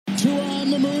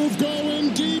the move,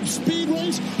 going deep, speed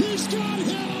race. He's got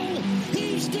Hill!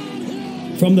 He's got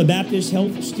Hill! From the Baptist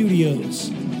Health Studios,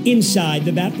 inside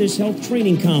the Baptist Health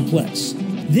Training Complex,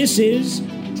 this is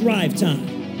Drive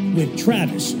Time with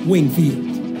Travis Wingfield.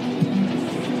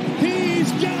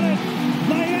 He's got it!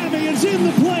 Miami is in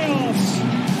the playoffs!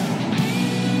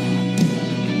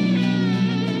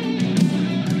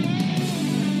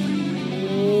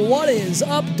 What is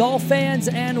up, Dolphin fans,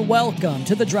 and welcome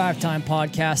to the Drive Time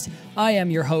Podcast. I am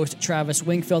your host, Travis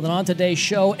Wingfield, and on today's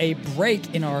show, a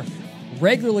break in our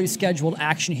regularly scheduled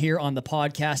action here on the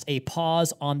podcast, a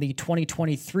pause on the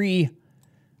 2023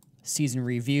 season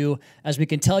review, as we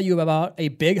can tell you about a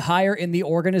big hire in the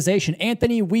organization.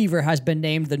 Anthony Weaver has been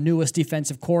named the newest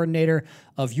defensive coordinator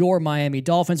of your Miami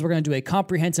Dolphins. We're going to do a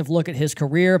comprehensive look at his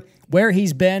career, where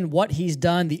he's been, what he's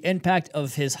done, the impact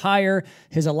of his hire,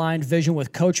 his aligned vision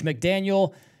with Coach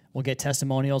McDaniel. We'll get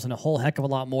testimonials and a whole heck of a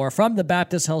lot more from the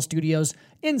Baptist Health Studios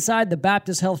inside the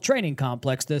Baptist Health Training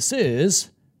Complex. This is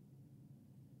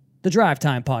the Drive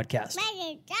Time Podcast.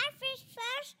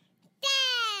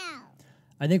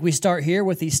 I think we start here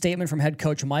with the statement from head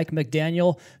coach Mike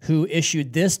McDaniel, who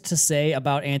issued this to say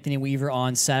about Anthony Weaver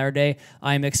on Saturday.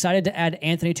 I am excited to add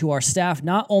Anthony to our staff,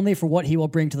 not only for what he will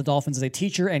bring to the Dolphins as a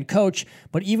teacher and coach,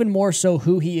 but even more so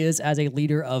who he is as a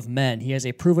leader of men. He has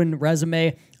a proven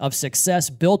resume of success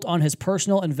built on his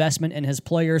personal investment in his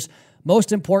players.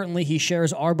 Most importantly, he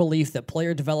shares our belief that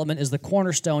player development is the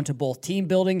cornerstone to both team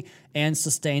building and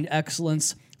sustained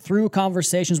excellence. Through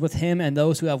conversations with him and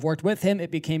those who have worked with him,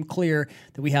 it became clear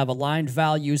that we have aligned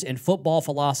values in football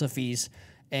philosophies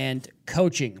and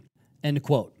coaching, end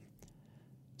quote.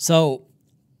 So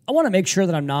I want to make sure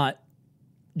that I'm not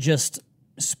just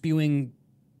spewing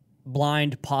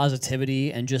blind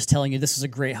positivity and just telling you this is a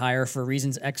great hire for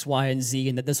reasons X, Y, and Z,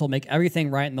 and that this will make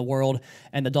everything right in the world.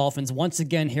 And the Dolphins, once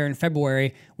again, here in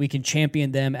February, we can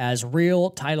champion them as real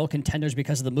title contenders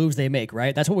because of the moves they make,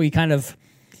 right? That's what we kind of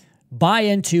buy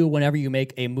into whenever you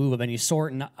make a move of any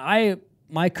sort. And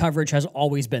my coverage has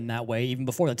always been that way, even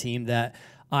before the team, that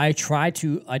I try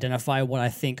to identify what I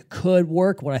think could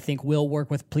work, what I think will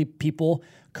work with people,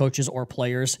 coaches, or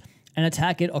players, and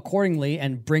attack it accordingly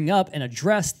and bring up and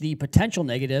address the potential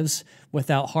negatives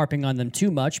without harping on them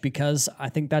too much, because I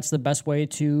think that's the best way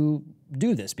to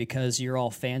do this, because you're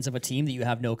all fans of a team that you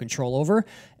have no control over.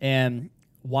 And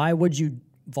why would you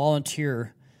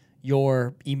volunteer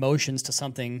your emotions to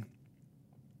something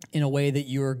in a way that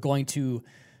you're going to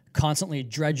constantly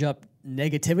dredge up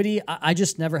negativity? I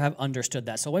just never have understood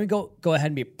that. So let me go ahead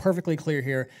and be perfectly clear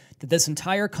here that this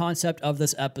entire concept of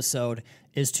this episode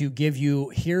is to give you,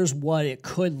 here's what it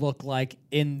could look like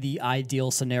in the ideal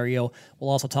scenario. We'll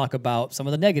also talk about some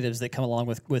of the negatives that come along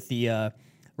with the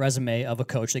resume of a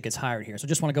coach that gets hired here. So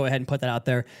just want to go ahead and put that out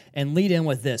there and lead in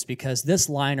with this, because this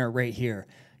liner right here,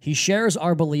 he shares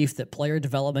our belief that player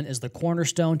development is the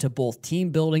cornerstone to both team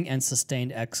building and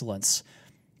sustained excellence.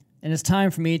 And it's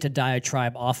time for me to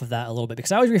diatribe off of that a little bit,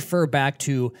 because I always refer back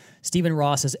to Stephen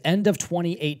Ross's end of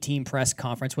 2018 press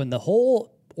conference, when the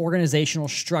whole organizational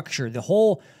structure, the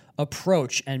whole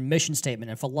approach and mission statement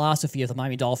and philosophy of the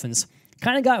Miami Dolphins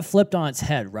kind of got flipped on its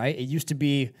head, right? It used to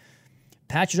be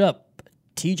patch it up,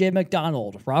 TJ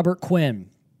McDonald, Robert Quinn,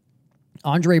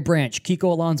 Andre Branch,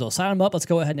 Kiko Alonso, sign them up. Let's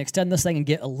go ahead and extend this thing and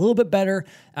get a little bit better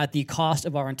at the cost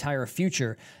of our entire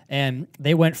future. And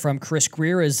they went from Chris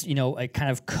Greer as, a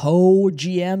kind of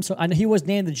co-GM. So I know he was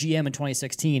named the GM in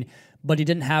 2016, but he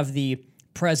didn't have the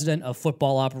president of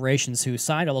football operations who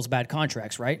signed all those bad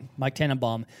contracts, right? Mike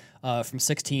Tannenbaum from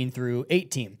 16 through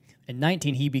 18. In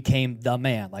 19, he became the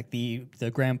man, like the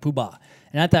grand poobah.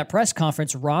 And at that press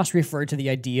conference, Ross referred to the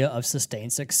idea of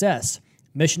sustained success.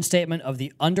 Mission statement of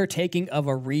the undertaking of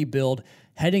a rebuild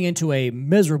heading into a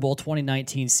miserable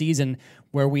 2019 season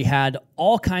where we had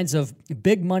all kinds of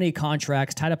big money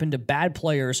contracts tied up into bad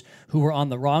players who were on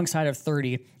the wrong side of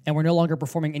 30 and were no longer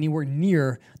performing anywhere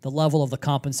near the level of the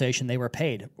compensation they were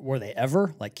paid. Were they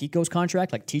ever? Like Kiko's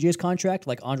contract, like TJ's contract,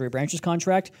 like Andre Branch's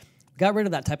contract? Got rid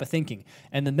of that type of thinking.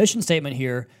 And the mission statement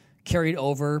here carried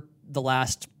over the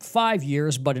last 5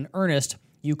 years, but in earnest,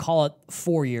 you call it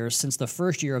 4 years, since the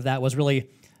first year of that was really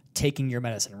taking your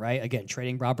medicine, right? Again,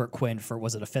 trading Robert Quinn for,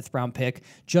 was it a 5th round pick,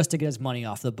 just to get his money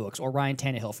off the books, or Ryan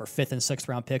Tannehill for 5th and 6th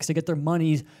round picks to get their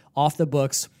money off the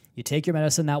books. You take your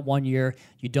medicine that 1 year,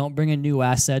 you don't bring in new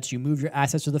assets, you move your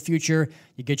assets to the future,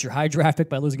 you get your high draft pick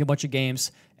by losing a bunch of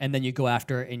games, and then you go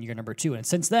after in year number 2. And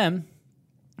since then,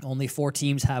 only 4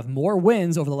 teams have more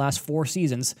wins over the last 4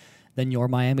 seasons than your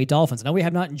Miami Dolphins. Now, we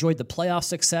have not enjoyed the playoff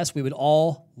success we would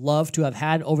all love to have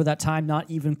had over that time, not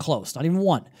even close, not even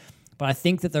one. But I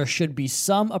think that there should be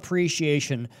some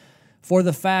appreciation for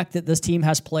the fact that this team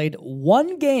has played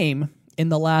one game in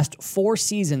the last 4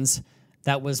 seasons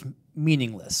that was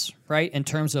meaningless, right? In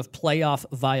terms of playoff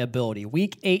viability.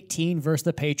 Week 18 versus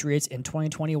the Patriots in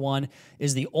 2021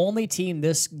 is the only game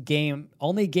this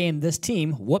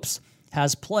team,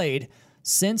 has played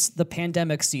since the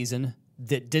pandemic season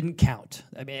that didn't count.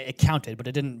 I mean, it counted, but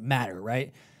it didn't matter,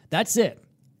 right? That's it.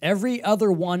 Every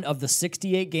other one of the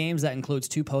 68 games, that includes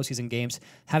 2 postseason games,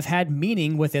 have had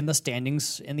meaning within the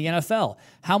standings in the NFL.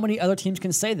 How many other teams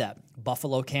can say that?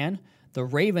 Buffalo can. The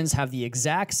Ravens have the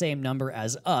exact same number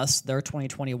as us. Their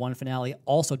 2021 finale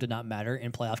also did not matter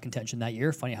in playoff contention that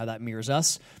year. Funny how that mirrors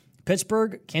us.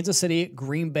 Pittsburgh, Kansas City,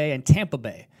 Green Bay, and Tampa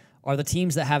Bay are the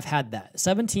teams that have had that.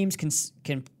 7 teams can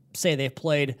say they've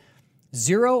played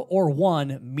 0 or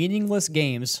 1 meaningless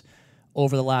games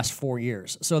over the last 4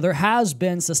 years. So there has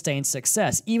been sustained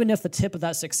success, even if the tip of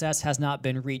that success has not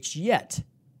been reached yet.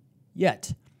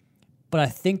 But I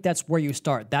think that's where you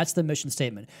start. That's the mission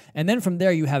statement. And then from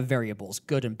there, you have variables,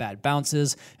 good and bad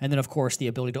bounces, and then, of course, the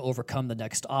ability to overcome the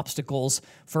next obstacles.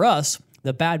 For us,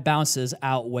 the bad bounces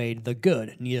outweighed the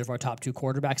good. Neither of our top 2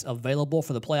 quarterbacks available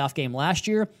for the playoff game last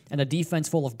year, and a defense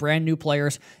full of brand new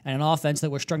players, and an offense that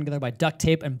was strung together by duct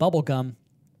tape and bubble gum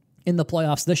in the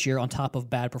playoffs this year, on top of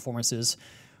bad performances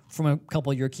from a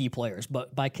couple of your key players.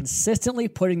 But by consistently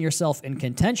putting yourself in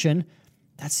contention,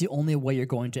 that's the only way you're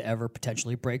going to ever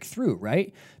potentially break through,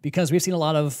 right? Because we've seen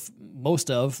most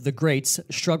of the greats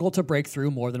struggle to break through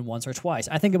more than once or twice.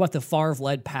 I think about the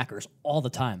Favre-led Packers all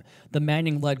the time, the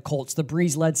Manning-led Colts, the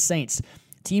Breeze-led Saints,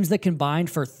 teams that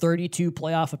combined for 32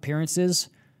 playoff appearances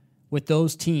with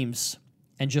those teams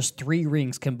and just 3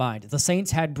 rings combined. The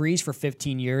Saints had Breeze for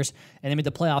 15 years, and they made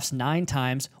the playoffs 9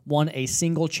 times, won a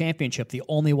single championship, the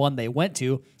only one they went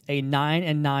to, a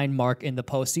 9-9 mark in the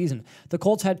postseason. The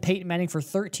Colts had Peyton Manning for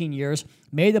 13 years,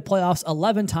 made the playoffs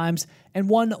 11 times, and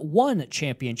won 1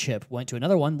 championship. Went to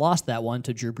another one, lost that one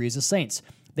to Drew Brees' Saints.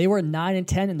 They were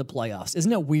 9-10 in the playoffs.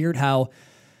 Isn't it weird how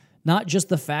not just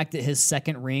the fact that his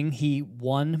second ring he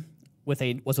won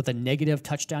was with a negative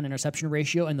touchdown interception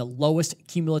ratio and the lowest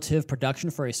cumulative production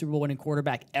for a Super Bowl winning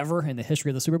quarterback ever in the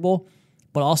history of the Super Bowl,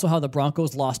 but also how the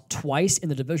Broncos lost twice in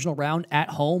the divisional round at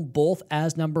home, both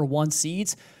as number 1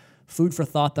 seeds. Food for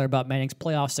thought there about Manning's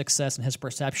playoff success and his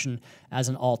perception as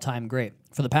an all-time great.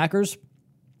 For the Packers,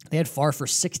 they had Favre for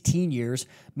 16 years,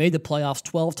 made the playoffs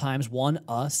 12 times, won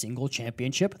a single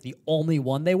championship, the only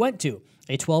one they went to.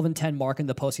 A 12-10 mark in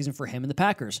the postseason for him and the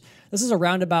Packers. This is a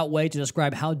roundabout way to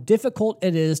describe how difficult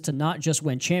it is to not just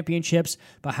win championships,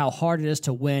 but how hard it is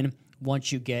to win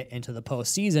once you get into the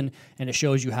postseason, and it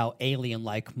shows you how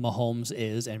alien-like Mahomes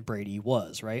is and Brady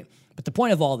was, right? But the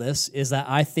point of all this is that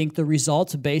I think the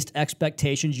results-based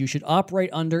expectations you should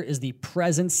operate under is the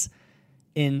presence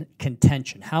in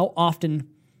contention. How often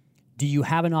do you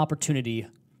have an opportunity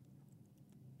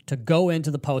to go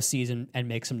into the postseason and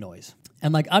make some noise?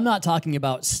 And, I'm not talking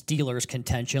about Steelers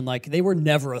contention. They were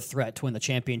never a threat to win the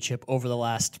championship over the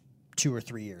last 2 or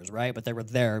 3 years, right? But they were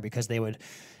there because they would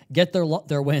get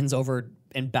their wins over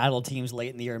and battle teams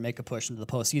late in the year and make a push into the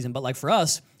postseason. But, for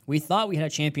us, we thought we had a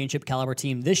championship caliber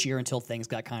team this year until things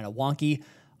got kind of wonky.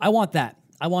 I want that.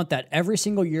 I want that every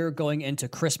single year going into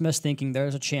Christmas, thinking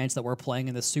there's a chance that we're playing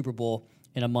in the Super Bowl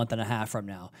in a month and a half from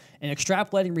now. And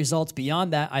extrapolating results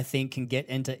beyond that, I think, can get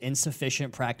into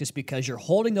insufficient practice because you're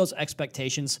holding those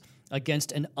expectations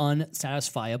against an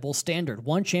unsatisfiable standard.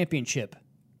 1 championship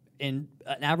in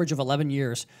an average of 11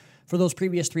 years for those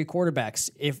previous 3 quarterbacks.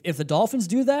 If the Dolphins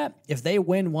do that, if they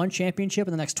win 1 championship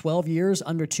in the next 12 years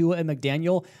under Tua and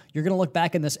McDaniel, you're going to look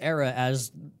back in this era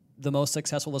as the most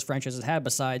successful this franchise has had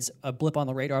besides a blip on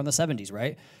the radar in the 70s,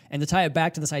 right? And to tie it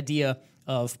back to this idea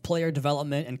of player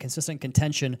development and consistent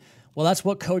contention, well, that's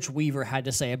what Coach Weaver had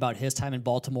to say about his time in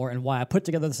Baltimore and why I put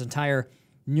together this entire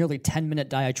nearly 10-minute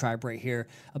diatribe right here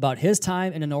about his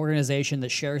time in an organization that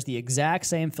shares the exact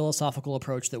same philosophical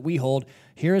approach that we hold.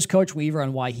 Here is Coach Weaver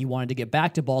on why he wanted to get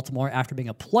back to Baltimore after being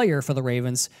a player for the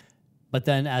Ravens, but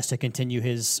then as to continue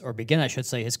his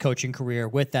coaching career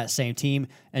with that same team.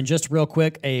 And just real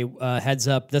quick, a heads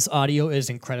up, this audio is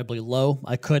incredibly low.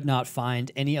 I could not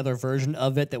find any other version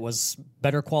of it that was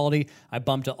better quality. I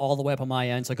bumped it all the way up on my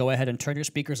end, so go ahead and turn your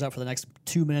speakers up for the next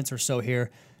 2 minutes or so here,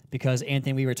 because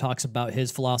Anthony Weaver talks about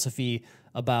his philosophy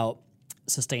about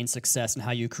sustained success and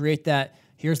how you create that.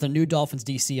 Here's the new Dolphins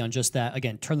DC on just that.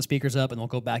 Again, turn the speakers up, and we'll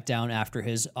go back down after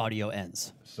his audio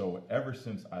ends. So ever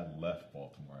since I left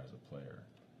Baltimore as a player,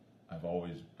 I've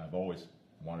always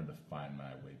wanted to find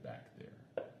my way back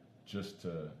there. Just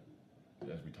to,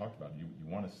 as we talked about, you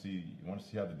want to see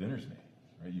how the dinner's made,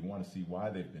 right? You want to see why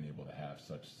they've been able to have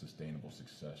such sustainable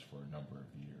success for a number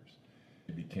of years.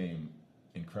 It became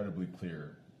incredibly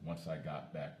clear once I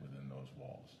got back within those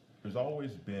walls. There's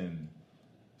always been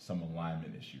some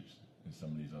alignment issues in some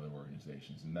of these other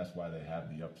organizations, and that's why they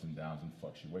have the ups and downs and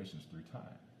fluctuations through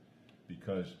time.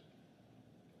 Because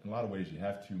in a lot of ways, you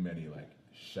have too many like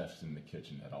chefs in the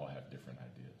kitchen that all have different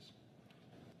ideas.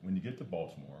 When you get to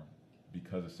Baltimore,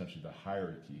 because essentially the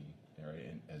hierarchy area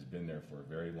has been there for a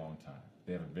very long time,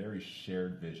 they have a very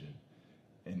shared vision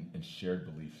and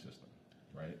shared belief system,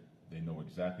 right? They know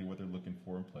exactly what they're looking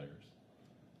for in players.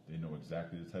 They know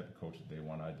exactly the type of coach that they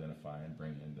want to identify and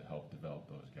bring in to help develop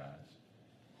those guys.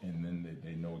 And then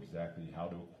they know exactly how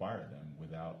to acquire them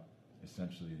without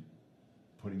essentially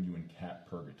putting you in cap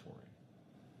purgatory.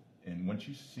 And once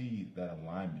you see that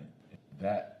alignment,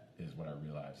 that is what I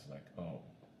realized, like, oh,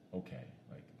 okay,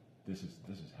 like this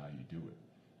is how you do it.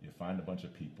 You find a bunch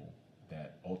of people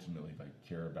that ultimately like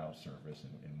care about service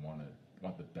and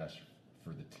want the best for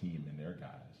the team and their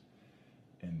guys,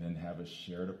 and then have a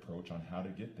shared approach on how to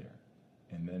get there,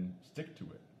 and then stick to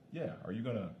it. Yeah, are you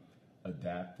gonna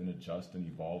adapt and adjust and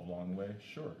evolve along the way?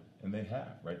 Sure, and they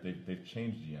have, right? They've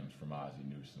changed GMs from Ozzie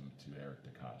Newsome to Eric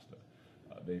DeCosta.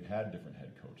 They've had different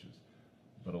head coaches,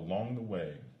 but along the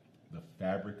way, the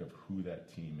fabric of who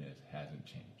that team is hasn't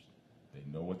changed. They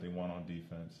know what they want on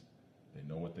defense. They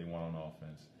know what they want on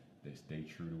offense. They stay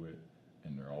true to it,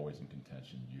 and they're always in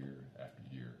contention year after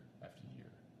year after year.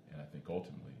 And I think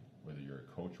ultimately, whether you're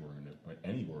a coach or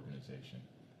any organization,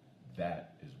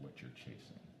 that is what you're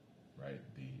chasing, right?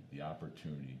 The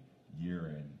opportunity year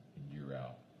in and year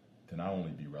out to not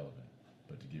only be relevant,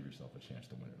 but to give yourself a chance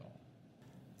to win it all.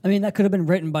 I mean, that could have been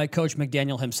written by Coach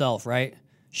McDaniel himself, right?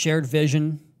 Shared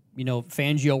vision. You know,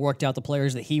 Fangio worked out the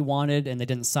players that he wanted, and they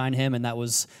didn't sign him, and that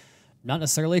was not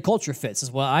necessarily a culture fit. This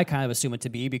is what I kind of assume it to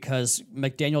be, because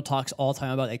McDaniel talks all the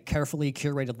time about a carefully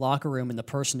curated locker room and the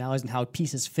personalities and how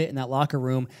pieces fit in that locker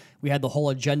room. We had the whole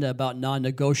agenda about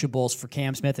non-negotiables for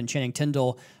Cam Smith and Channing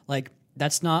Tindall. Like,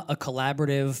 that's not a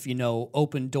collaborative,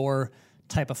 open door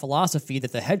type of philosophy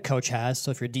that the head coach has.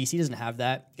 So if your DC doesn't have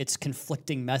that, it's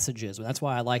conflicting messages. And that's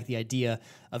why I like the idea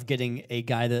of getting a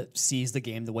guy that sees the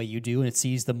game the way you do, and it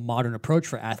sees the modern approach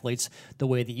for athletes the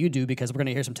way that you do, because we're going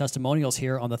to hear some testimonials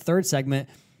here on the third segment.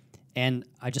 And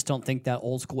I just don't think that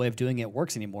old school way of doing it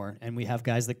works anymore. And we have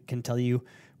guys that can tell you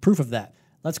proof of that.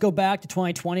 Let's go back to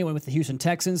 2020 when with the Houston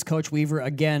Texans. Coach Weaver,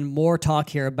 again, more talk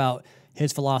here about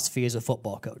his philosophy as a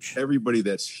football coach. Everybody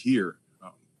that's here,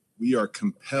 we are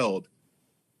compelled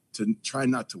to try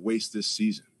not to waste this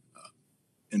season.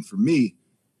 And for me,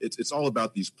 it's all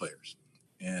about these players.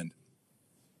 And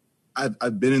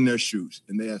I've been in their shoes,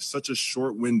 and they have such a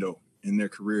short window in their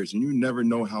careers, and you never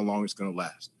know how long it's going to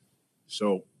last.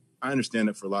 So I understand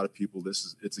that for a lot of people,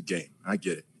 it's a game. I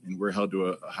get it. And we're held to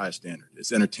a high standard.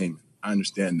 It's entertainment. I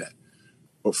understand that.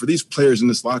 But for these players in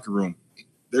this locker room,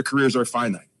 their careers are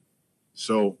finite.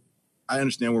 So I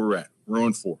understand where we're at. We're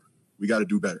 0-4. We got to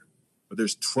do better. But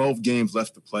there's 12 games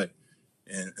left to play.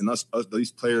 And us,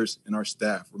 these players and our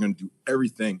staff, we're going to do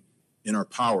everything in our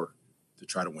power to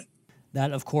try to win.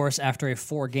 That, of course, after a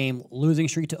 4-game losing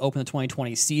streak to open the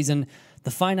 2020 season, the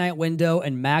finite window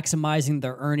and maximizing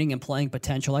their earning and playing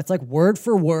potential. That's like word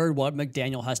for word what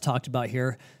McDaniel has talked about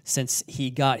here since he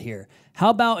got here. How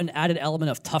about an added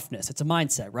element of toughness? It's a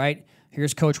mindset, right?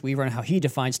 Here's Coach Weaver and how he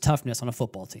defines toughness on a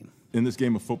football team. In this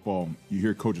game of football, you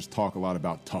hear coaches talk a lot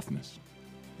about toughness.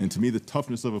 And to me, the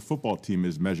toughness of a football team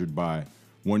is measured by,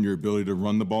 one, your ability to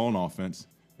run the ball on offense,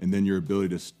 and then your ability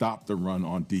to stop the run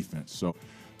on defense. So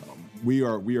we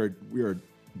are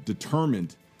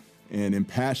determined and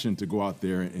impassioned to go out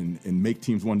there and make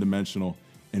teams one-dimensional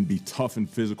and be tough and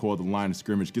physical at the line of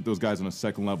scrimmage, get those guys on a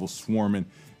second level swarming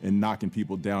and knocking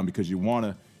people down, because you want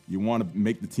to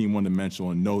make the team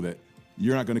one-dimensional and know that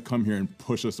you're not going to come here and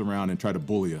push us around and try to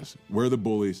bully us. We're the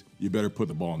bullies. You better put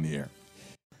the ball in the air.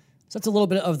 So that's a little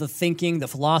bit of the thinking, the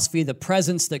philosophy, the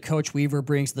presence that Coach Weaver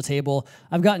brings to the table.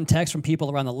 I've gotten texts from people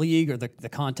around the league or the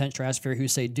content stratosphere who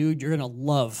say, dude, you're going to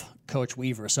love Coach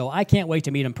Weaver. So I can't wait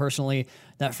to meet him personally,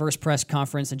 that first press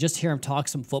conference, and just hear him talk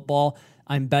some football.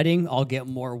 I'm betting I'll get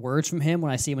more words from him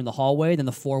when I see him in the hallway than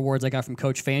the 4 words I got from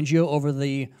Coach Fangio over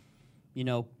the,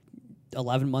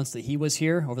 11 months that he was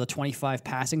here, over the 25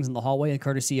 passings in the hallway, and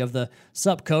courtesy of the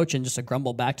sup coach and just a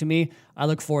grumble back to me. I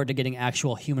look forward to getting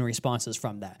actual human responses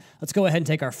from that. Let's go ahead and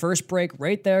take our first break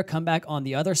right there, come back on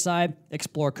the other side,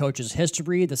 explore Coach's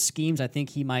history, the schemes I think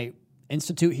he might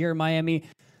institute here in Miami,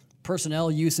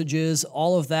 personnel usages,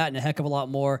 all of that and a heck of a lot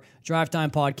more. Drive Time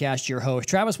Podcast, your host,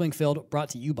 Travis Wingfield, brought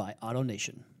to you by Auto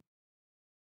Nation.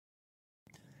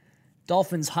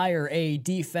 Dolphins hire a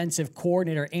defensive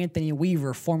coordinator, Anthony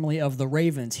Weaver, formerly of the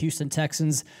Ravens. Houston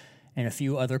Texans and a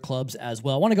few other clubs as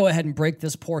well. I want to go ahead and break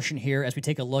this portion here as we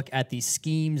take a look at the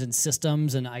schemes and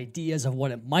systems and ideas of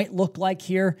what it might look like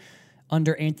here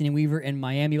under Anthony Weaver in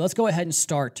Miami. Let's go ahead and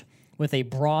start with a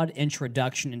broad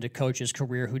introduction into Coach's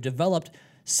career, who developed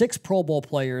 6 Pro Bowl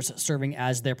players serving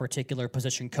as their particular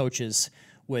position coaches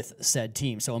with said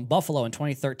team. So in Buffalo in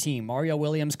 2013, Mario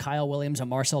Williams, Kyle Williams, and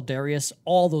Marcel Darius,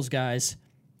 all those guys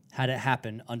had it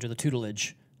happen under the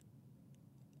tutelage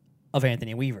of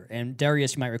Anthony Weaver. And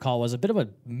Darius, you might recall, was a bit of a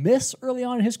miss early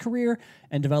on in his career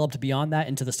and developed beyond that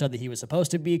into the stud that he was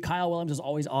supposed to be. Kyle Williams is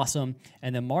always awesome.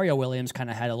 And then Mario Williams kind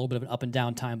of had a little bit of an up and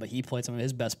down time, but he played some of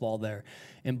his best ball there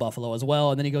in Buffalo as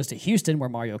well. And then he goes to Houston, where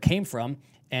Mario came from,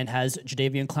 and has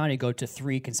Jadeveon Clowney go to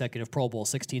 3 consecutive Pro Bowls,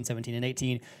 16, 17, and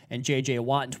 18, and J.J.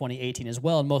 Watt in 2018 as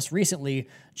well. And most recently,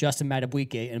 Justin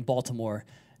Madubuike in Baltimore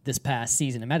this past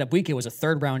season. And Madubuike was a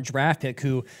 3rd-round draft pick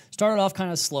who started off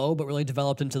kind of slow, but really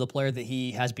developed into the player that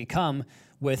he has become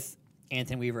with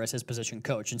Anthony Weaver as his position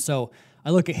coach. And so I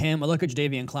look at him, I look at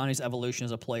Jadeveon Clowney's evolution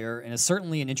as a player, and it's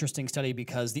certainly an interesting study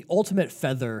because the ultimate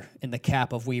feather in the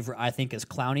cap of Weaver, I think, is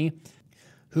Clowney,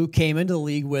 who came into the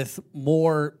league with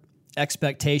more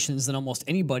expectations than almost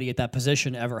anybody at that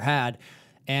position ever had.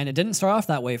 And it didn't start off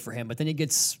that way for him, but then he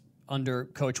gets under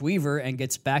Coach Weaver and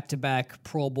gets back-to-back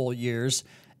Pro Bowl years.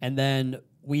 And then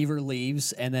Weaver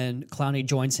leaves, and then Clowney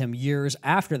joins him years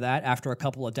after that, after a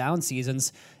couple of down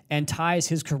seasons, and ties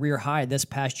his career high this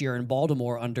past year in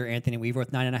Baltimore under Anthony Weaver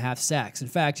with 9.5 sacks. In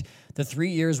fact, the 3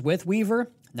 years with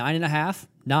Weaver, 9.5,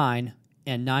 9,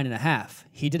 and 9.5.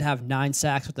 He did have 9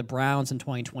 sacks with the Browns in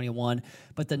 2021,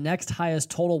 but the next highest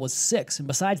total was 6. And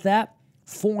besides that,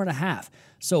 4.5.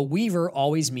 So Weaver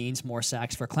always means more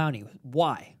sacks for Clowney.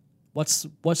 Why? What's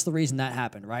the reason that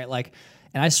happened, right?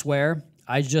 And I swear,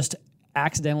 I just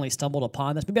accidentally stumbled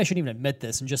upon this. Maybe I shouldn't even admit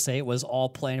this and just say it was all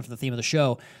playing for the theme of the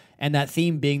show. And that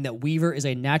theme being that Weaver is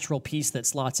a natural piece that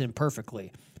slots in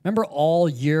perfectly. Remember all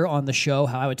year on the show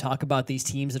how I would talk about these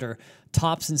teams that are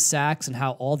tops in sacks and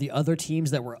how all the other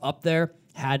teams that were up there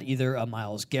had either a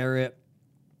Myles Garrett,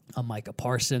 a Micah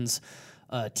Parsons,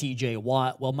 TJ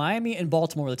Watt. Well, Miami and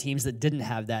Baltimore were the teams that didn't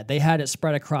have that. They had it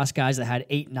spread across guys that had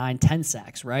 8, 9, 10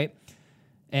 sacks, right?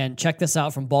 And check this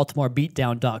out from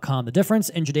BaltimoreBeatdown.com. The difference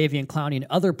in Jadeveon Clowney and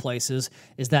other places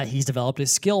is that he's developed a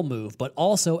skill move, but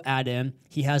also add in,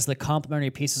 he has the complementary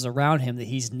pieces around him that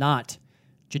he's not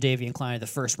Jadeveon Clowney, the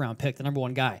 1st-round pick, the number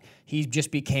 1 guy. He just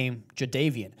became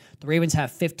Jadeveon. The Ravens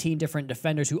have 15 different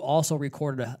defenders who also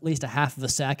recorded at least a half of a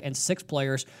sack and 6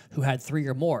 players who had 3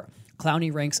 or more.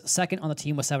 Clowney ranks 2nd on the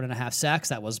team with 7.5 sacks.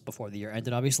 That was before the year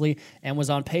ended, obviously, and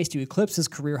was on pace to eclipse his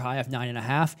career high of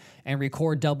 9.5 and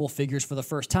record double figures for the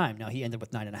first time. Now, he ended with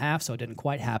 9.5, so it didn't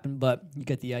quite happen, but you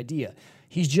get the idea.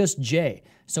 He's just Jay,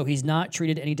 so he's not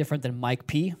treated any different than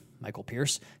Michael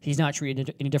Pierce. He's not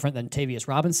treated any different than Tavius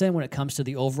Robinson when it comes to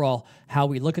the overall how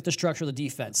we look at the structure of the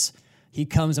defense. He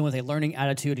comes in with a learning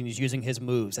attitude, and he's using his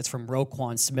moves. That's from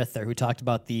Roquan Smith there, who talked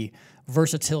about the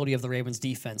versatility of the Ravens'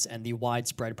 defense and the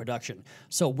widespread production.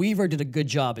 So Weaver did a good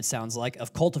job, it sounds like,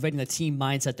 of cultivating the team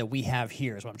mindset that we have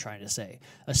here, is what I'm trying to say,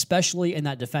 especially in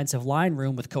that defensive line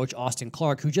room with Coach Austin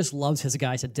Clark, who just loves his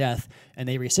guys to death, and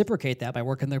they reciprocate that by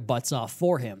working their butts off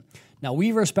for him. Now,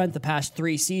 Weaver spent the past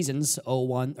 3 seasons,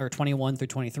 21 through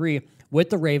 23,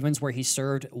 with the Ravens, where he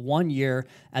served 1 year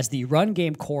as the run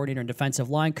game coordinator and defensive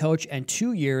line coach and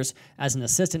 2 years as an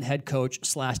assistant head coach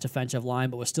 / defensive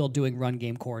line, but was still doing run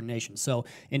game coordination. So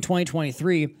in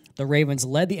 2023, the Ravens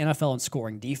led the NFL in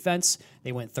scoring defense.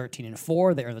 They went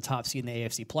 13-4. They earned the top seed in the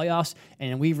AFC playoffs.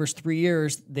 And in Weaver's 3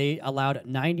 years, they allowed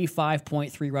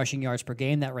 95.3 rushing yards per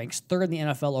game. That ranks 3rd in the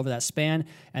NFL over that span.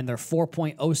 And their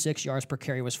 4.06 yards per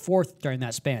carry was 4th during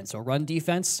that span. So run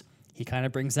defense, he kind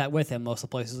of brings that with him most of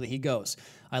the places that he goes.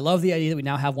 I love the idea that we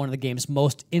now have one of the game's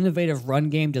most innovative run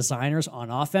game designers on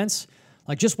offense.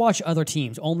 Just watch other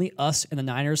teams. Only us and the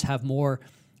Niners have more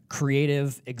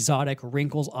creative, exotic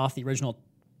wrinkles off the original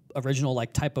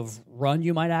type of run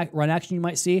action you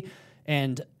might see,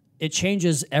 and it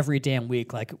changes every damn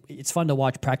week. It's fun to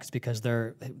watch practice because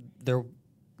they're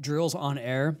drills on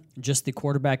air, just the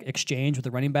quarterback exchange with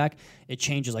the running back, it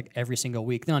changes every single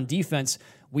week. Then on defense,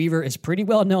 Weaver is pretty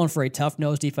well known for a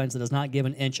tough-nosed defense that does not give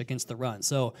an inch against the run.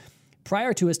 So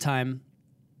prior to his time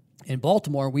in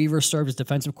Baltimore, Weaver served as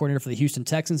defensive coordinator for the Houston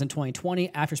Texans in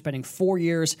 2020 after spending 4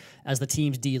 years as the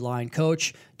team's D-line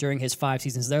coach. During his 5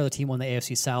 seasons there, the team won the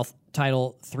AFC South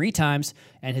title 3 times,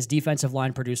 and his defensive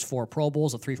line produced 4 Pro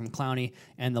Bowls, the 3 from Clowney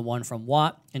and the 1 from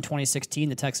Watt. In 2016,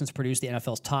 the Texans produced the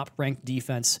NFL's top-ranked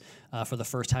defense for the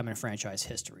first time in franchise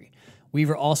history.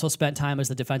 Weaver also spent time as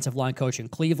the defensive line coach in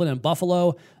Cleveland and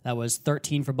Buffalo. That was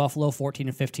 13 for Buffalo, 14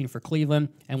 and 15 for Cleveland,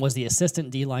 and was the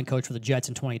assistant D-line coach for the Jets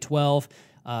in 2012.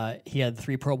 He had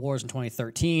 3 Pro Bowlers in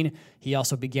 2013. He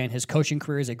also began his coaching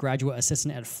career as a graduate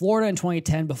assistant at Florida in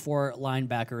 2010 before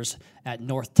linebackers at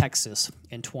North Texas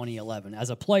in 2011. As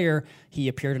a player, he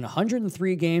appeared in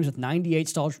 103 games with 98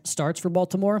 starts for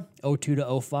Baltimore, 02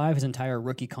 to 05, his entire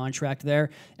rookie contract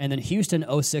there. And then Houston,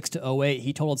 06 to 08,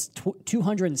 he totaled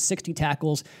 260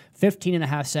 tackles, 15 and a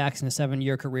half sacks in a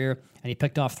 7-year career, and he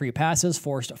picked off 3 passes,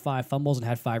 forced 5 fumbles, and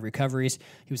had 5 recoveries.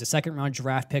 He was a second-round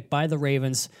draft pick by the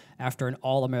Ravens after an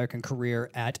All-American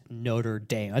career at Notre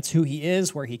Dame. That's who he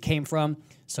is, where he came from.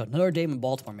 So Notre Dame and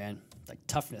Baltimore, man, like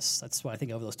toughness. That's what I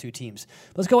think of those 2 teams.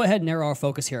 Let's go ahead and narrow our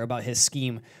focus here about his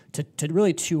scheme to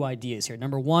really 2 ideas here.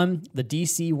 Number 1, the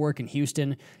DC work in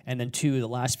Houston, and then 2, the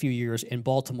last few years in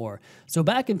Baltimore. So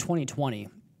back in 2020,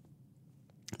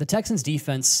 the Texans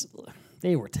defense,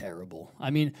 they were terrible. I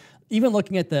mean, even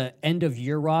looking at the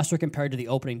end-of-year roster compared to the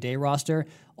opening day roster,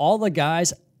 all the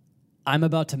guys I'm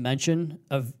about to mention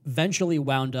eventually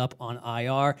wound up on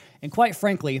IR. And quite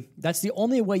frankly, that's the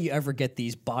only way you ever get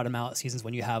these bottom-out seasons,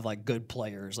 when you have like good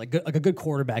players, like a good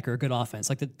quarterback or a good offense.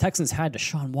 Like the Texans had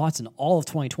Deshaun Watson all of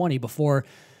 2020 before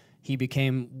he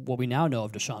became what we now know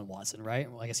of Deshaun Watson,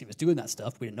 right? Well, I guess he was doing that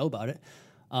stuff. We didn't know about it.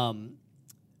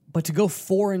 But to go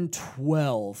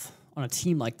 4-12 on a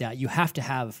team like that, you have to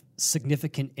have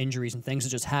significant injuries and things that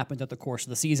just happened at the course of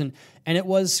the season. And it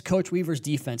was Coach Weaver's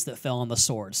defense that fell on the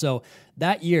sword. So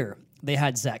that year, they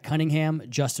had Zach Cunningham,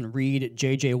 Justin Reed,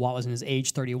 J.J. Watt was in his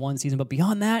age 31 season. But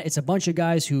beyond that, it's a bunch of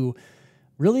guys who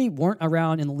really weren't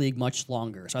around in the league much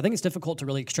longer. So I think it's difficult to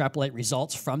really extrapolate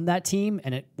results from that team,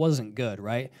 and it wasn't good,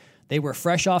 right? They were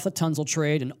fresh off the Tunzel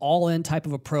trade, an all-in type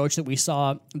of approach that we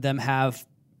saw them have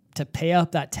to pay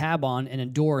up that tab on and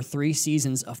endure 3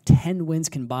 seasons of 10 wins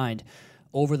combined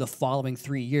over the following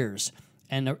 3 years.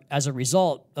 And as a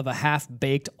result of a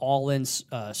half-baked all-in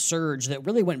surge that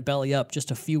really went belly up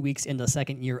just a few weeks into the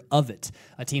second year of it,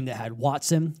 a team that had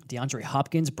Watson, DeAndre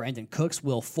Hopkins, Brandon Cooks,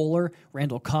 Will Fuller,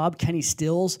 Randall Cobb, Kenny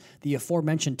Stills, the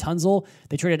aforementioned Tunzel.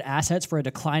 They traded assets for a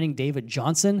declining David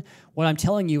Johnson. What I'm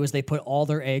telling you is they put all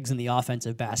their eggs in the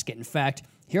offensive basket. In fact,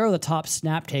 here are the top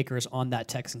snap takers on that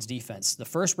Texans defense. The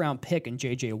first-round pick in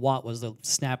J.J. Watt was the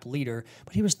snap leader,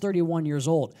 but he was 31 years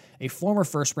old. A former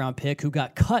first-round pick who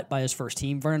got cut by his first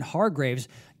team, Vernon Hargreaves,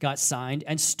 got signed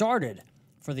and started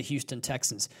for the Houston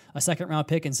Texans. A second-round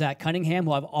pick in Zach Cunningham,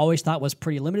 who I've always thought was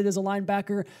pretty limited as a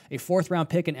linebacker. A fourth-round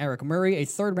pick in Eric Murray. A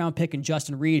third-round pick in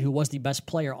Justin Reed, who was the best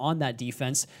player on that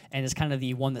defense and is kind of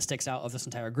the one that sticks out of this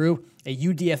entire group. A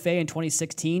UDFA in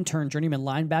 2016 turned journeyman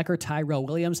linebacker Tyrell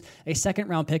Williams. A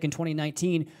second-round pick in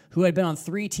 2019 who had been on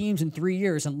 3 teams in 3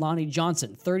 years, and Lonnie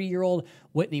Johnson. 30-year-old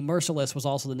Whitney Merciless was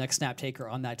also the next snap taker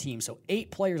on that team. So 8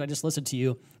 players I just listed to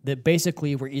you that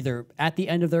basically were either at the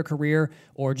end of their career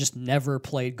or just never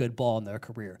played good ball in their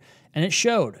career. And it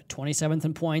showed. 27th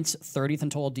in points, 30th in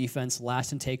total defense,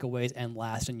 last in takeaways, and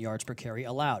last in yards per carry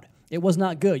allowed. It was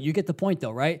not good. You get the point,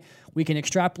 though, right? We can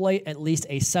extrapolate at least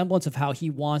a semblance of how he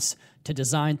wants to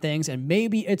design things, and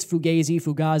maybe it's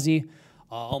Fugazi.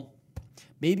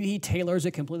 Maybe he tailors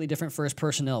it completely different for his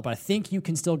personnel, but I think you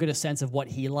can still get a sense of what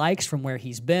he likes from where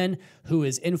he's been, who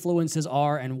his influences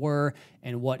are and were,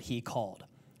 and what he called.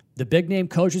 The big-name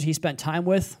coaches he spent time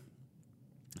with,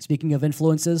 speaking of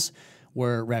influences,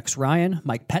 were Rex Ryan,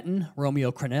 Mike Pettin,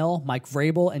 Romeo Crennel, Mike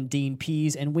Vrabel, and Dean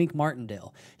Pease, and Wink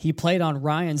Martindale. He played on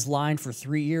Ryan's line for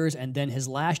 3 years, and then his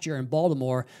last year in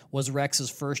Baltimore was Rex's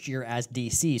first year as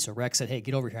DC. So Rex said, hey,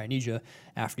 get over here, I need you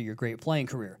after your great playing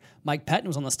career. Mike Pettin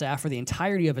was on the staff for the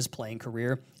entirety of his playing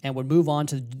career and would move on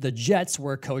to the Jets,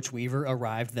 where Coach Weaver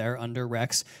arrived there under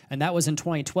Rex. And that was in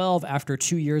 2012 after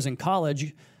 2 years in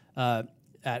college,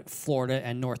 at Florida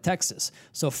and North Texas.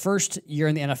 So first year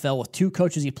in the NFL with 2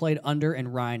 coaches he played under in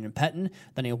Ryan and Pettin,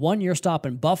 then a 1-year stop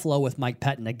in Buffalo with Mike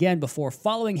Pettin again before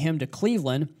following him to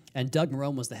Cleveland, and Doug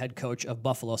Marrone was the head coach of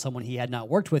Buffalo, someone he had not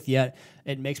worked with yet.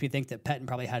 It makes me think that Pettin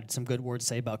probably had some good words to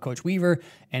say about Coach Weaver,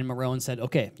 and Marrone said,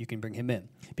 okay, you can bring him in.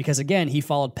 Because again, he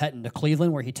followed Pettin to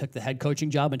Cleveland, where he took the head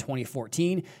coaching job in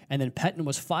 2014, and then Pettin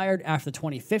was fired after the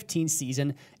 2015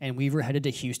 season, and Weaver headed to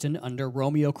Houston under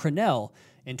Romeo Crennel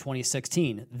in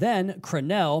 2016. Then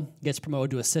Crennel gets promoted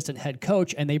to assistant head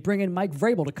coach, and they bring in Mike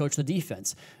Vrabel to coach the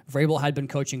defense. Vrabel had been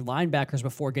coaching linebackers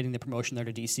before getting the promotion there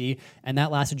to DC, and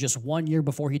that lasted just 1 year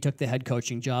before he took the head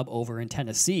coaching job over in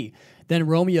Tennessee. Then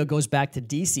Romeo goes back to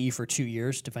D.C. for 2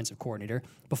 years, defensive coordinator,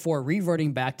 before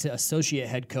reverting back to associate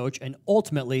head coach and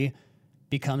ultimately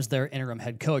becomes their interim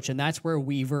head coach. And that's where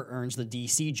Weaver earns the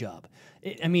D.C. job.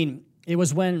 It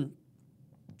was when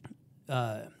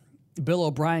Bill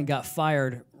O'Brien got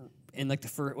fired in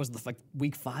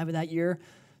week 5 of that year.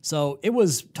 So it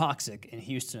was toxic in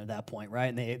Houston at that point,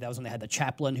 right? And that was when they had the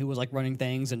chaplain who was like running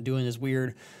things and doing this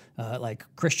weird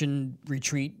Christian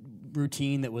retreat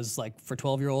routine that was like for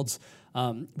 12-year-olds.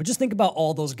 But just think about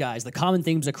all those guys, the common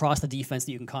themes across the defense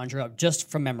that you can conjure up just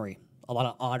from memory. A lot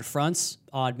of odd fronts.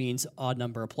 Odd means odd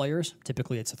number of players.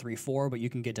 Typically it's a 3-4, but you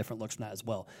can get different looks from that as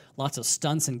well. Lots of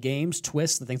stunts and games,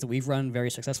 twists, the things that we've run very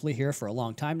successfully here for a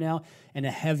long time now, and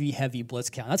a heavy, heavy blitz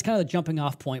count. That's kind of the jumping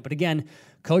off point. But again,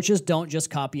 coaches don't just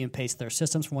copy and paste their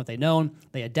systems from what they know.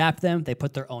 They adapt them. They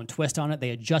put their own twist on it.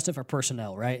 They adjust it for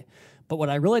personnel, right? But what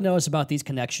I really notice about these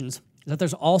connections is that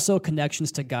there's also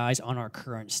connections to guys on our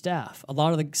current staff. A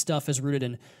lot of the stuff is rooted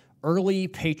in early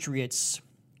Patriots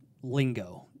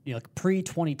lingo, like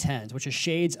pre-2010s, which is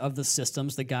shades of the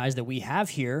systems, the guys that we have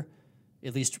here,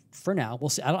 at least for now. We'll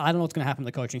see. I don't know what's going to happen to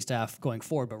the coaching staff going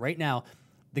forward, but right now,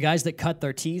 the guys that cut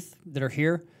their teeth that are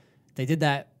here, they did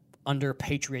that under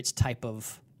Patriots type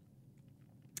of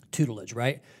tutelage,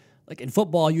 right? Like in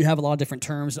football, you have a lot of different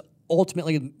terms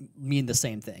ultimately mean the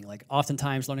same thing. Like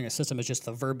oftentimes learning a system is just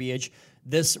the verbiage.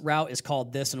 This route is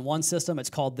called this in one system, it's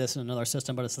called this in another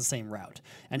system, but it's the same route.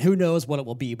 And who knows what it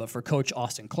will be, but for Coach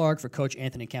Austin Clark, for Coach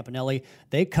Anthony Campanelli,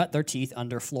 they cut their teeth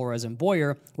under Flores and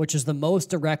Boyer, which is the most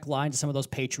direct line to some of those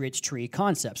Patriots tree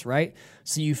concepts, right?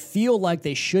 So you feel like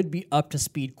they should be up to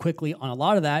speed quickly on a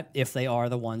lot of that if they are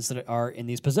the ones that are in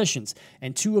these positions.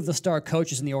 And two of the star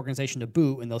coaches in the organization to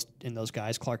boot, in those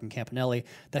guys, Clark and Campanelli,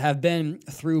 that have been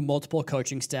through multiple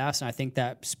coaching staffs, and I think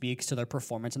that speaks to their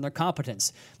performance and their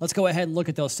competence. Let's go ahead and look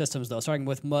at those systems, though, starting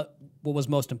with what was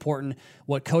most important,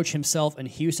 what Coach himself in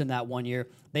Houston that 1 year.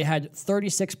 They had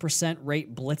 36%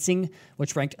 rate blitzing,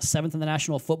 which ranked 7th in the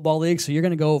National Football League, so you're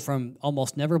going to go from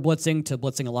almost never blitzing to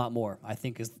blitzing a lot more, I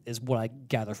think is what I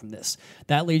gather from this.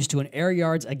 That leads to an air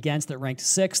yards against that ranked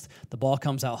 6th. The ball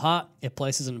comes out hot. It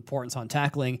places an importance on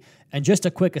tackling. And just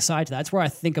a quick aside to that, that's where I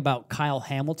think about Kyle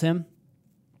Hamilton.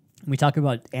 We talk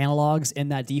about analogs in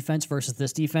that defense versus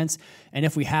this defense. And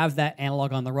if we have that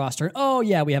analog on the roster,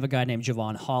 we have a guy named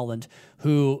Javon Holland,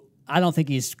 who I don't think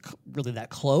he's really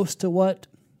that close to what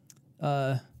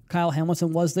Kyle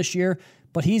Hamilton was this year,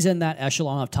 but he's in that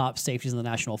echelon of top safeties in the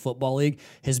National Football League.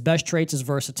 His best traits is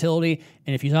versatility.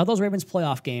 And if you saw those Ravens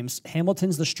playoff games,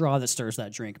 Hamilton's the straw that stirs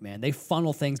that drink, man. They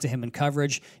funnel things to him in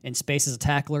coverage, in space as a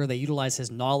tackler. They utilize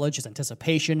his knowledge, his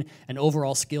anticipation, and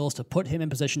overall skills to put him in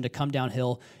position to come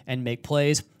downhill and make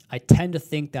plays. I tend to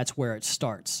think that's where it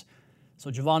starts.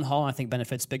 So Javon Holland, I think,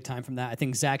 benefits big time from that. I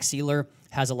think Zach Sealer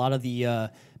has a lot of the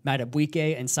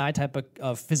Matabuike inside type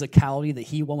of physicality that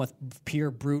he won with pure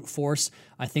brute force.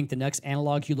 I think the next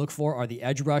analog you look for are the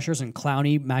edge rushers, and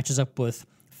Clowney matches up with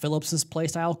Phillips's play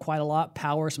style quite a lot.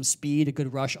 Power, some speed, a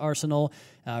good rush arsenal.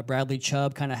 Bradley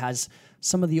Chubb kind of has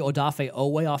some of the Odafe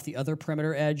Owe off the other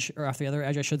perimeter edge, or off the other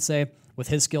edge, I should say, with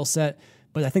his skill set.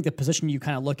 But I think the position you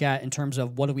kind of look at in terms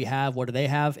of what do we have, what do they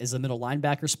have, is the middle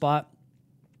linebacker spot.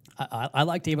 I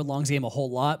like David Long's game a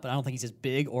whole lot, but I don't think he's as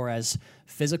big or as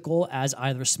physical as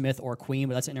either Smith or Queen,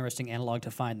 but that's an interesting analog to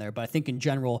find there. But I think in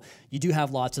general, you do have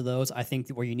lots of those. I think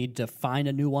where you need to find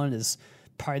a new one is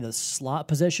probably the slot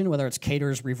position, whether it's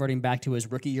Caters reverting back to his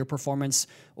rookie year performance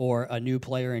or a new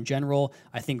player in general.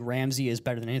 I think Ramsey is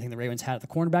better than anything the Ravens had at the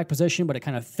cornerback position, but it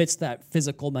kind of fits that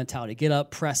physical mentality. Get up,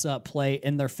 press up, play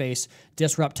in their face,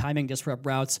 disrupt timing, disrupt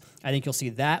routes. I think you'll see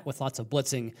that with lots of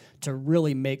blitzing to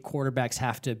really make quarterbacks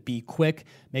have to be quick,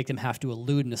 make them have to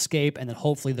elude and escape, and then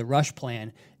hopefully the rush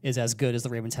plan is as good as the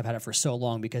Ravens have had it for so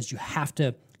long, because you have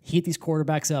to heat these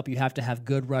quarterbacks up. You have to have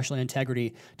good rush line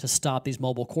integrity to stop these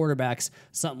mobile quarterbacks,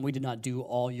 something we did not do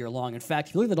all year long. In fact,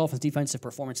 if you look at the Dolphins' defensive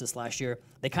performances last year,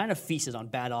 they kind of feasted on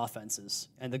bad offenses,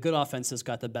 and the good offenses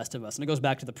got the best of us. And it goes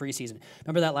back to the preseason.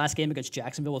 Remember that last game against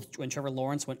Jacksonville when Trevor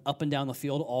Lawrence went up and down the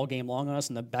field all game long on us,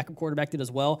 and the backup quarterback did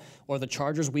as well? Or the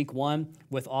Chargers week 1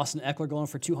 with Austin Eckler going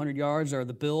for 200 yards, or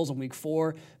the Bills in week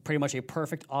 4, pretty much a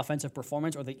perfect offensive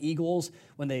performance, or the Eagles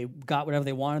when they got whatever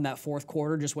they wanted in that fourth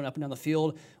quarter, just went up and down the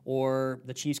field, or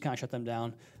the Chiefs kind of shut them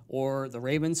down, or the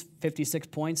Ravens, 56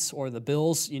 points, or the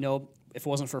Bills, if it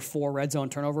wasn't for 4 red zone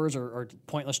turnovers or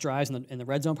pointless drives in the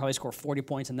red zone, probably score 40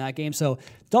 points in that game. So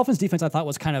Dolphins defense, I thought,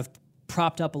 was kind of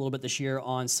propped up a little bit this year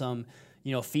on some,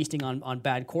 feasting on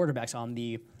bad quarterbacks, on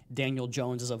the Daniel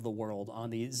Joneses of the world, on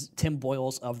the Tim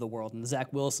Boyles of the world, and the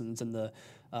Zach Wilsons and the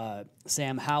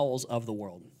Sam Howells of the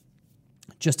world.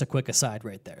 Just a quick aside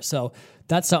right there. So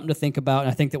that's something to think about.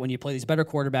 And I think that when you play these better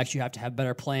quarterbacks, you have to have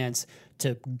better plans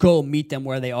to go meet them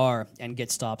where they are and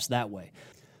get stops that way.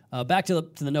 Back to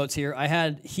the notes here.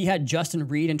 He had Justin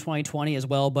Reed in 2020 as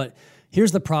well, but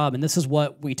here's the problem, and this is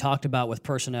what we talked about with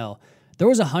personnel. There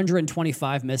was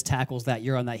 125 missed tackles that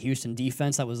year on that Houston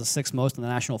defense. That was the sixth most in the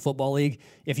National Football League.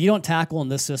 If you don't tackle in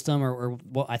this system, or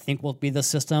what I think will be the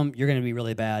system, you're going to be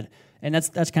really bad. And that's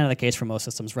kind of the case for most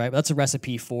systems, right? But that's a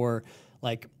recipe for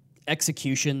like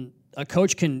execution. A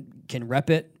coach can rep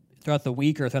it throughout the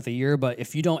week or throughout the year, but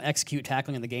if you don't execute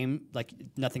tackling in the game, like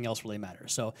nothing else really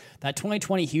matters. So that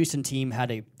 2020 Houston team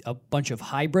had a bunch of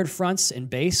hybrid fronts in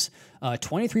base,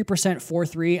 23%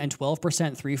 4-3 and 12%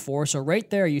 3-4. So right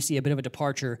there you see a bit of a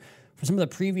departure from some of the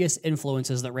previous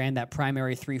influences that ran that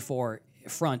primary 3-4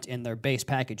 front in their base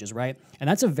packages, right? And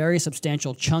that's a very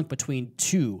substantial chunk between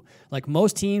two. Like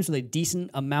most teams with a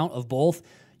decent amount of both,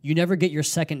 you never get your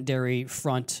secondary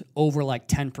front over like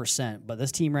 10%, but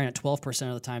this team ran at 12%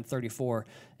 of the time, 34,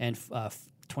 and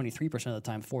 23% of the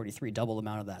time, 43, double the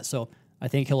amount of that. So I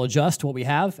think he'll adjust to what we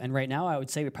have, and right now I would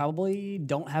say we probably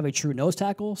don't have a true nose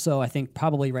tackle, so I think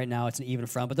probably right now it's an even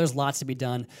front, but there's lots to be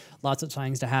done, lots of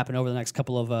things to happen over the next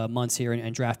couple of months here,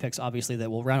 and draft picks, obviously,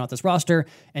 that will round out this roster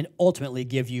and ultimately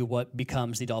give you what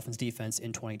becomes the Dolphins defense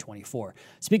in 2024.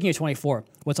 Speaking of 24,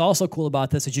 what's also cool about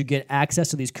this is you get access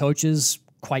to these coaches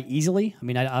quite easily. I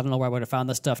mean, I don't know where I would have found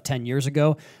this stuff 10 years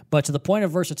ago, but to the point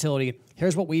of versatility,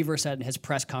 here's what Weaver said in his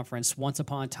press conference once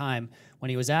upon a time when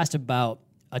he was asked about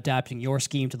adapting your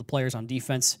scheme to the players on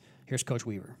defense. Here's Coach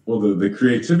Weaver. Well, the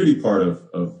creativity part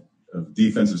of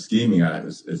defensive scheming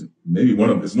is maybe one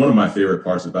of my favorite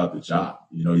parts about the job.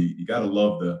 You know, you got to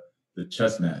love the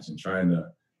chess match and trying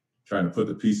to put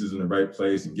the pieces in the right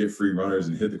place and get free runners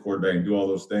and hit the quarterback and do all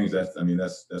those things. That's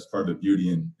part of the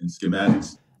beauty in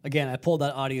schematics. Again, I pulled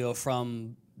that audio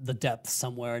from the depth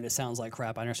somewhere, and it sounds like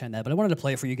crap. I understand that, but I wanted to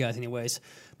play it for you guys anyways.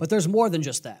 But there's more than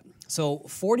just that. So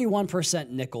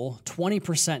 41% nickel,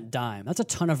 20% dime. That's a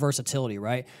ton of versatility,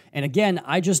 right? And again,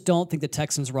 I just don't think the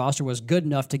Texans roster was good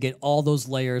enough to get all those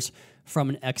layers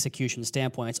from an execution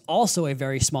standpoint. It's also a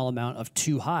very small amount of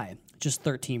too high, just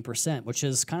 13%, which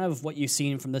is kind of what you've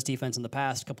seen from this defense in the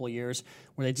past couple of years,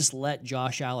 where they just let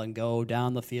Josh Allen go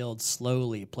down the field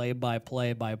slowly, play by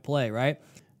play by play, right?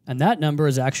 And that number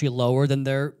is actually lower than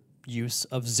their use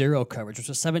of zero coverage, which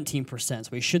was 17%. So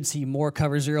we should see more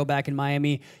cover zero back in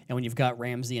Miami. And when you've got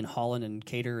Ramsey and Holland and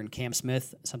Cater and Cam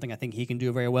Smith, something I think he can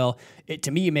do very well,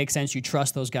 to me, it makes sense. You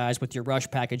trust those guys with your rush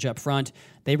package up front.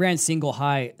 They ran single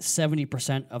high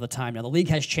 70% of the time. Now, the league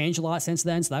has changed a lot since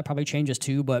then, so that probably changes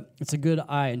too, but it's a good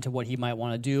eye into what he might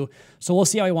want to do. So we'll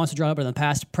see how he wants to draw up in the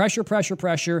past. Pressure,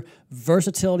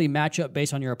 versatility, matchup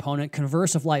based on your opponent,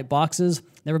 converse of light boxes.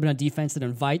 Never been a defense that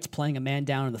invites playing a man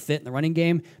down in the fit in the running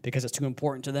game because it's too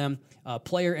important to them.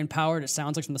 Player empowered, it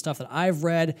sounds like from the stuff that I've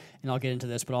read, and I'll get into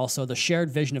this, but also the shared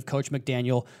vision of Coach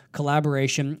McDaniel,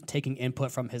 collaboration, taking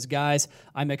input from his guys.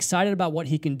 I'm excited about what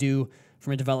he can do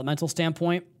from a developmental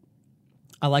standpoint.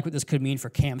 I like what this could mean for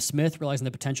Cam Smith, realizing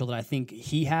the potential that I think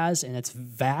he has, and it's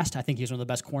vast. I think he's one of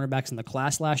the best cornerbacks in the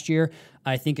class last year.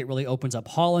 I think it really opens up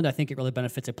Holland. I think it really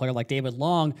benefits a player like David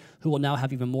Long, who will now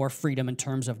have even more freedom in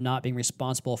terms of not being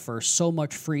responsible for so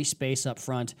much free space up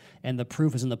front, and the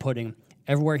proof is in the pudding.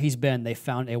 Everywhere he's been, they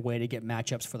found a way to get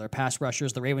matchups for their pass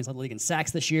rushers. The Ravens led the league in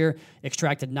sacks this year,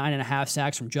 extracted 9.5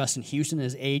 sacks from Justin Houston in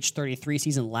his age 33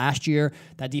 season last year.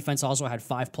 That defense also had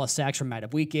 5+ sacks from Matt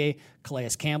Abwike, Calais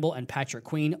Campbell, and Patrick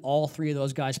Queen. All three of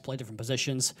those guys played different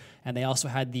positions, and they also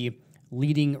had the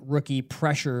leading rookie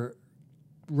pressure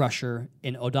rusher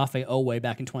in Odafe Owe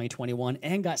back in 2021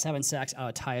 and got 7 sacks out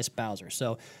of Tyus Bowser.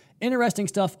 So interesting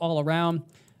stuff all around.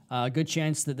 Good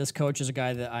chance that this coach is a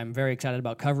guy that I'm very excited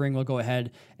about covering. We'll go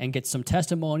ahead and get some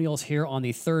testimonials here on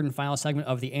the third and final segment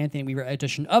of the Anthony Weaver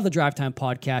edition of the Drive Time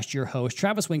Podcast. Your host,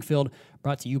 Travis Wingfield,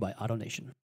 brought to you by AutoNation.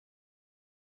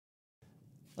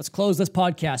 Let's close this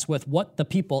podcast with what the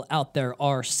people out there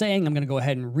are saying. I'm going to go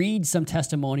ahead and read some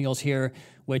testimonials here,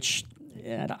 which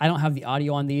I don't have the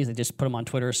audio on these. I just put them on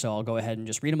Twitter, so I'll go ahead and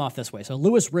just read them off this way. So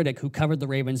Louis Riddick, who covered the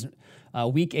Ravens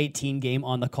Week 18 game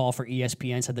on the call for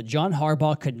ESPN, said that John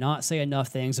Harbaugh could not say enough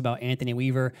things about Anthony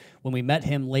Weaver when we met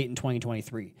him late in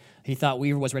 2023. He thought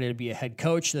Weaver was ready to be a head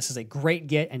coach. This is a great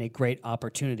get and a great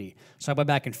opportunity. So I went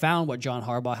back and found what John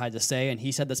Harbaugh had to say, and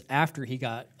he said this after he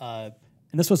got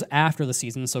and this was after the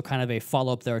season, so kind of a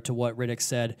follow-up there to what Riddick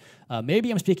said.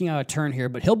 Maybe I'm speaking out of turn here,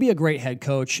 but he'll be a great head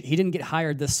coach. He didn't get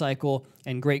hired this cycle,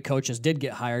 and great coaches did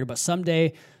get hired, but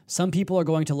someday some people are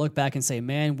going to look back and say,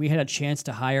 man, we had a chance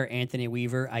to hire Anthony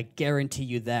Weaver. I guarantee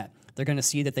you that. They're going to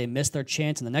see that they missed their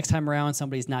chance, and the next time around,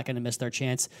 somebody's not going to miss their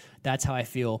chance. That's how I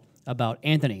feel about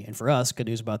Anthony. And for us, good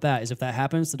news about that is if that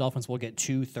happens, the Dolphins will get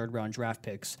 2 third-round draft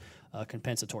picks,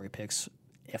 compensatory picks,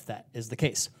 if that is the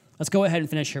case. Let's go ahead and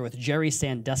finish here with Jerry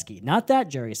Sandusky. Not that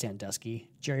Jerry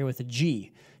Sandusky, Jerry with a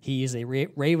G. He is a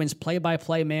Ravens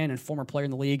play-by-play man and former player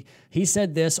in the league. He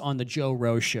said this on the Joe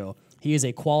Rose Show. He is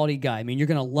a quality guy. I mean, you're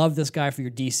going to love this guy for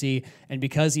your DC, and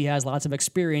because he has lots of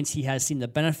experience, he has seen the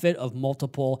benefit of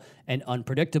multiple and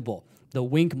unpredictable. The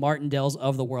Wink Martindales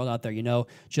of the world out there,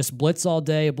 just blitz all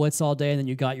day, and then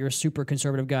you got your super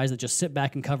conservative guys that just sit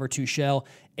back and cover 2 shell.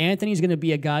 Anthony's going to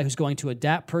be a guy who's going to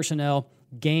adapt personnel,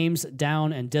 games,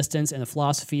 down, and distance, and the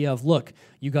philosophy of, look,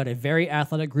 you got a very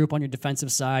athletic group on your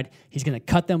defensive side. He's going to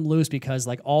cut them loose because,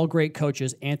 like all great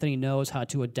coaches, Anthony knows how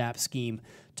to adapt scheme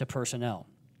to personnel.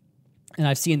 And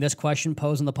I've seen this question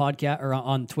posed on the podcast or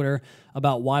on Twitter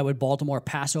about why would Baltimore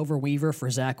pass over Weaver for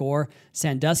Zach Orr.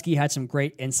 Sandusky had some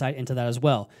great insight into that as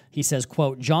well. He says,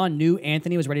 quote, John knew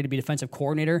Anthony was ready to be defensive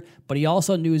coordinator, but he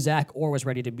also knew Zach Orr was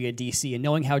ready to be a DC. And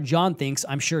knowing how John thinks,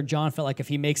 I'm sure John felt like if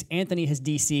he makes Anthony his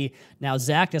DC, now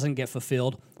Zach doesn't get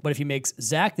fulfilled. But if he makes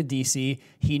Zach the DC,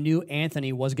 he knew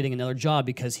Anthony was getting another job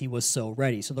because he was so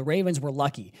ready. So the Ravens were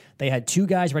lucky. They had 2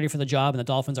 guys ready for the job, and the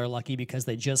Dolphins are lucky because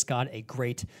they just got a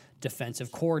great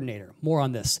defensive coordinator. More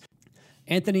on this.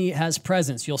 Anthony has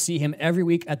presence. You'll see him every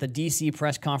week at the DC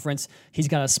press conference. He's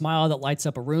got a smile that lights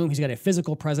up a room. He's got a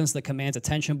physical presence that commands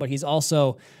attention, but he's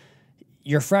also...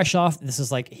 You're fresh off, this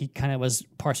is like he kind of was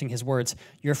parsing his words.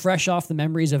 You're fresh off the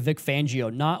memories of Vic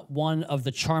Fangio, not one of the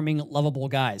charming, lovable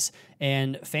guys.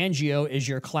 And Fangio is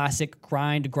your classic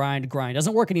grind.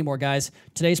 Doesn't work anymore, guys.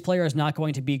 Today's player is not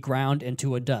going to be ground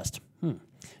into a dust.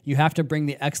 You have to bring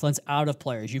the excellence out of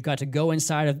players. You've got to go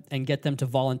inside and get them to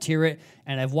volunteer it.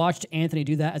 And I've watched Anthony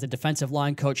do that as a defensive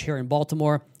line coach here in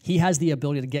Baltimore. He has the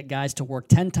ability to get guys to work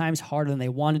 10 times harder than they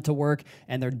wanted to work,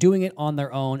 and they're doing it on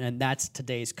their own, and that's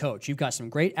today's coach. You've got some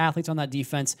great athletes on that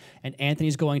defense, and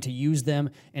Anthony's going to use them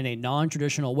in a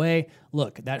non-traditional way.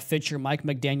 Look, that fits your Mike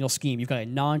McDaniel scheme. You've got a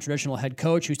non-traditional head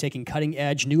coach who's taking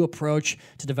cutting-edge, new approach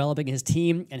to developing his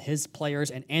team and his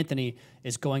players, and Anthony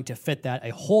is going to fit that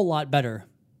a whole lot better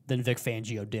than Vic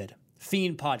Fangio did.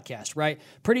 Fiend podcast, right?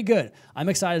 Pretty good. I'm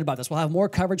excited about this. We'll have more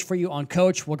coverage for you on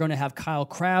Coach. We're going to have Kyle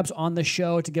Krabs on the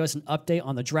show to give us an update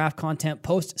on the draft content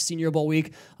post-Senior Bowl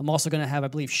week. I'm also going to have, I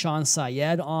believe, Sean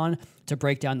Syed on to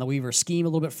break down the Weaver scheme a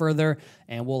little bit further,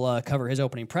 and we'll cover his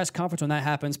opening press conference when that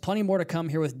happens. Plenty more to come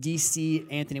here with DC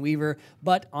Anthony Weaver,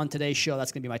 but on today's show,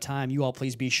 that's going to be my time. You all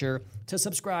please be sure to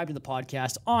subscribe to the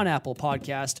podcast on Apple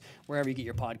Podcast, wherever you get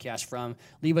your podcast from.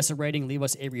 Leave us a rating, leave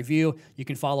us a review. You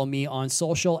can follow me on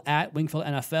social at Wingfield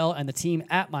NFL and the team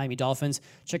at Miami Dolphins.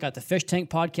 Check out the Fish Tank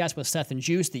podcast with Seth and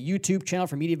Juice, the YouTube channel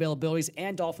for media availabilities,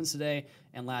 and Dolphins Today.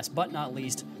 And last but not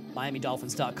least,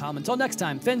 MiamiDolphins.com. Until next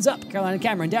time, fins up, Carolina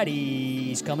Cameron,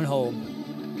 Daddy's coming home.